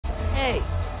Hey!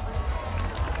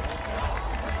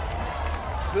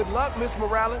 Good luck, Miss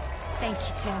Morales. Thank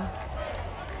you, Tim.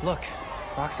 Look,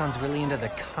 Roxxon's really into the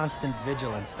constant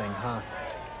vigilance thing, huh?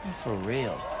 For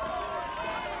real.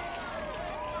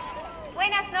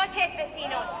 Buenas noches,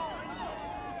 vecinos.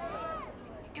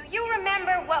 Do you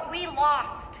remember what we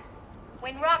lost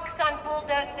when Roxxon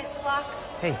bulldozed this block?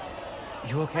 Hey,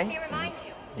 you Let okay? me remind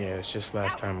you. Yeah, it's just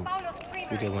last time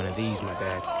we did one of these, my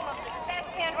bad. Home of the best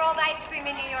hand-rolled ice cream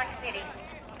in New York City.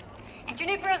 And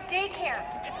Junipero's daycare.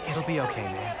 It'll be okay,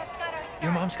 man.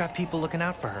 Your mom's got people looking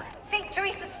out for her. St.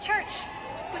 Teresa's Church,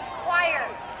 whose choir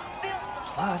built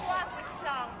Plus,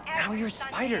 now you're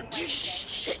Spider.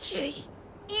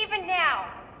 Even now,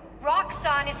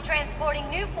 Roxxon is transporting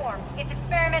Newform, its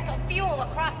experimental fuel,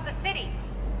 across the city.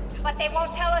 But they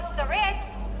won't tell us the risks.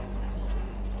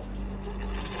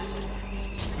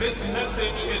 This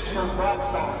message is from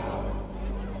Roxxon.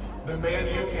 The man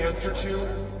you answer to,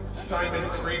 Simon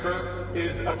Krieger,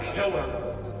 is a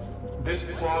killer.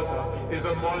 This plaza is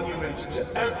a monument to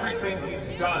everything he's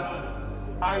done.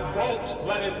 I won't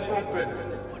let it open.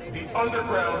 The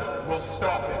underground will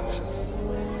stop it.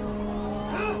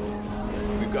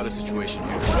 We've got a situation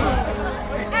here.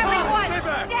 Everyone,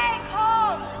 stay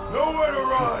calm! Nowhere to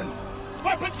run!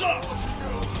 Weapons up!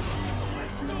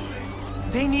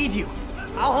 They need you.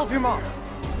 I'll help your mom.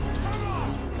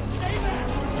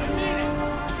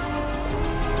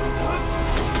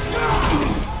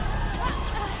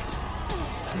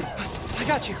 I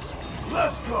got you.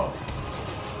 Let's go!